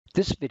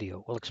This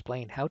video will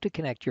explain how to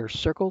connect your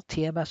Circle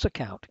TMS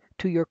account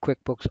to your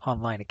QuickBooks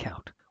Online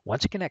account.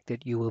 Once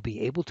connected, you will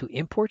be able to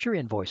import your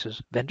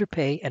invoices, vendor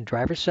pay, and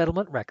driver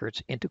settlement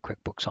records into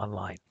QuickBooks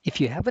Online.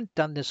 If you haven't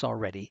done this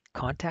already,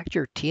 contact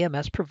your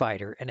TMS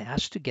provider and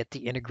ask to get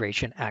the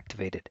integration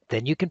activated.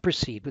 Then you can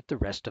proceed with the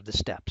rest of the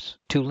steps.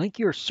 To link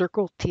your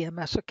Circle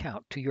TMS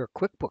account to your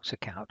QuickBooks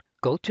account,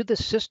 go to the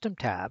System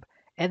tab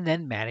and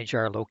then Manage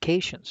Our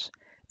Locations.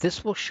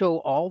 This will show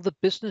all the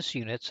business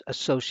units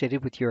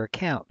associated with your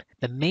account.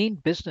 The main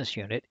business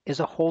unit is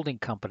a holding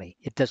company.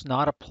 It does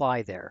not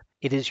apply there.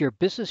 It is your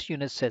business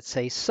units that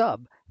say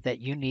sub that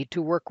you need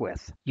to work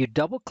with. You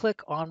double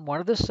click on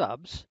one of the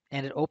subs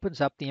and it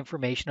opens up the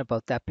information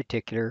about that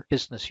particular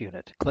business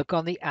unit. Click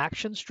on the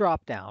Actions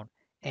drop-down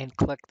and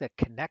click the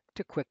Connect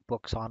to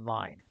QuickBooks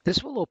Online.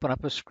 This will open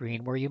up a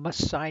screen where you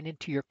must sign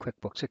into your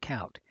QuickBooks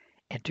account.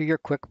 Enter your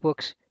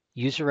QuickBooks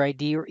user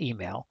ID or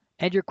email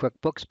and your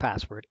QuickBooks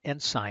password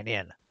and sign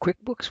in.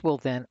 QuickBooks will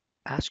then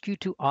ask you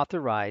to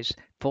authorize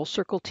Full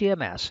Circle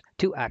TMS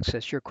to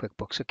access your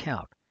QuickBooks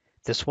account.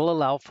 This will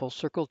allow Full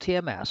Circle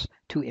TMS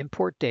to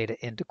import data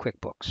into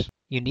QuickBooks.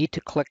 You need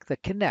to click the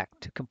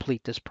Connect to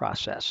complete this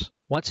process.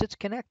 Once it's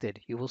connected,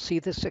 you will see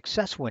the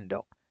Success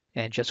window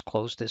and just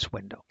close this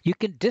window. You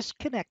can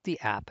disconnect the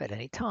app at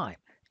any time.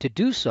 To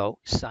do so,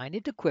 sign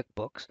into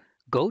QuickBooks,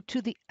 go to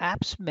the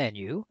Apps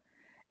menu,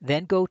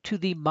 then go to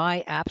the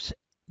My Apps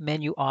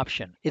menu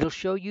option. It'll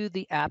show you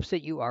the apps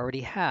that you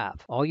already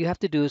have. All you have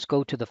to do is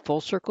go to the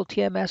Full Circle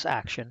TMS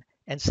action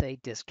and say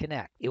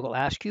disconnect. It will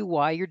ask you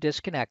why you're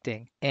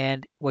disconnecting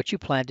and what you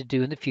plan to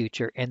do in the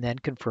future and then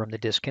confirm the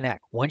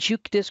disconnect. Once you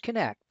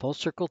disconnect, Full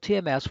Circle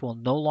TMS will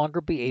no longer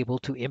be able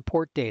to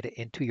import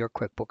data into your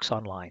QuickBooks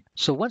Online.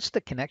 So once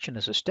the connection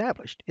is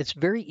established, it's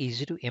very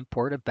easy to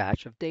import a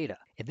batch of data.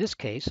 In this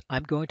case,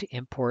 I'm going to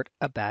import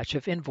a batch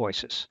of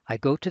invoices. I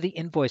go to the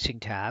Invoicing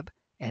tab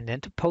and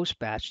then to Post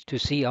Batch to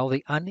see all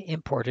the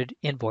unimported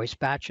invoice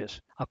batches.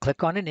 I'll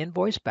click on an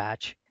invoice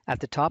batch. At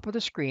the top of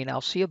the screen,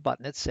 I'll see a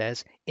button that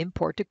says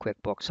Import to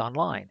QuickBooks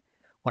Online.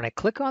 When I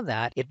click on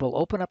that, it will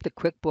open up the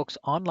QuickBooks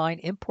Online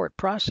import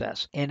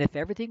process, and if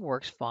everything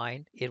works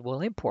fine, it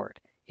will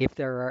import. If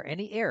there are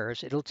any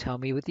errors, it'll tell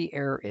me what the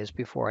error is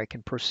before I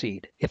can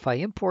proceed. If I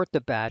import the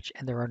batch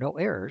and there are no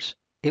errors,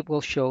 it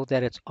will show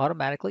that it's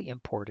automatically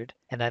imported,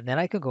 and then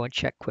I can go and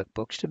check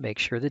QuickBooks to make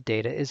sure the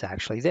data is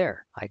actually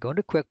there. I go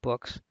into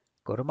QuickBooks,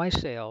 go to my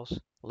sales,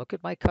 look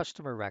at my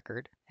customer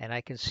record, and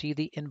I can see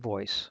the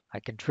invoice.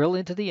 I can drill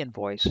into the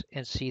invoice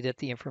and see that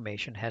the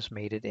information has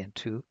made it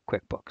into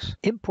QuickBooks.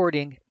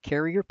 Importing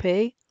carrier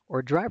pay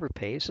or driver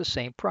pay is the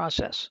same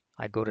process.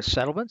 I go to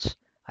Settlements,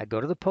 I go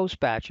to the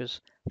Post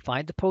Batches,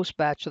 find the post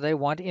batch that I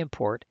want to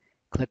import,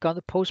 click on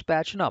the post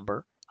batch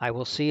number. I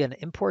will see an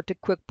Import to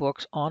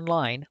QuickBooks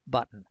Online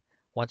button.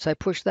 Once I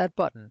push that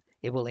button,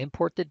 it will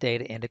import the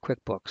data into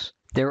QuickBooks.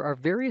 There are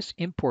various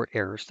import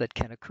errors that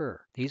can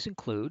occur. These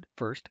include,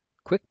 first,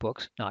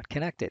 QuickBooks not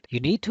connected. You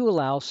need to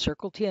allow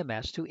Circle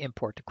TMS to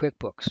import to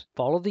QuickBooks.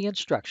 Follow the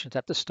instructions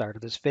at the start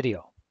of this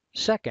video.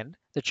 Second,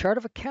 the chart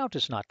of account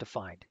is not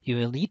defined. You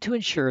will need to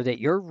ensure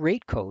that your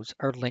rate codes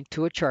are linked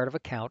to a chart of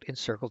account in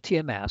Circle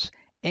TMS,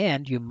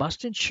 and you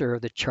must ensure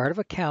the chart of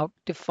account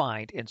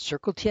defined in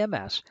Circle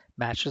TMS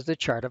matches the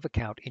chart of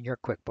account in your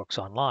QuickBooks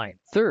Online.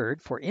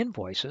 Third, for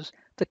invoices,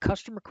 the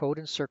customer code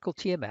in Circle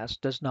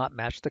TMS does not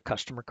match the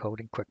customer code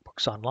in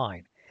QuickBooks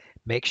Online.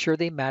 Make sure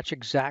they match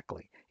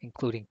exactly,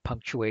 including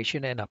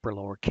punctuation and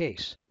upper-lower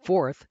case.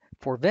 Fourth,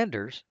 for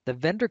vendors, the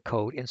vendor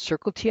code in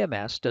Circle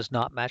TMS does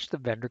not match the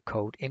vendor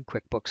code in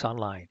QuickBooks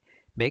Online.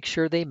 Make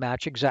sure they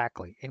match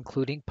exactly,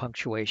 including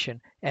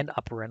punctuation and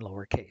upper and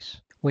lower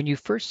case. When you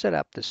first set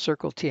up the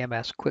Circle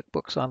TMS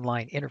QuickBooks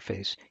Online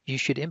interface, you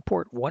should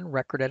import one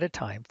record at a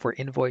time for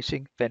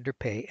invoicing, vendor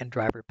pay, and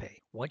driver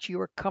pay. Once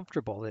you are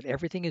comfortable that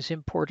everything is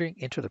importing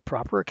into the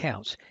proper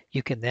accounts,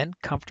 you can then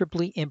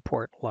comfortably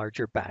import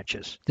larger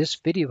batches. This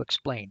video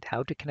explained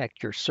how to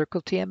connect your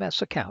Circle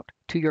TMS account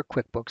to your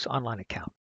QuickBooks Online account.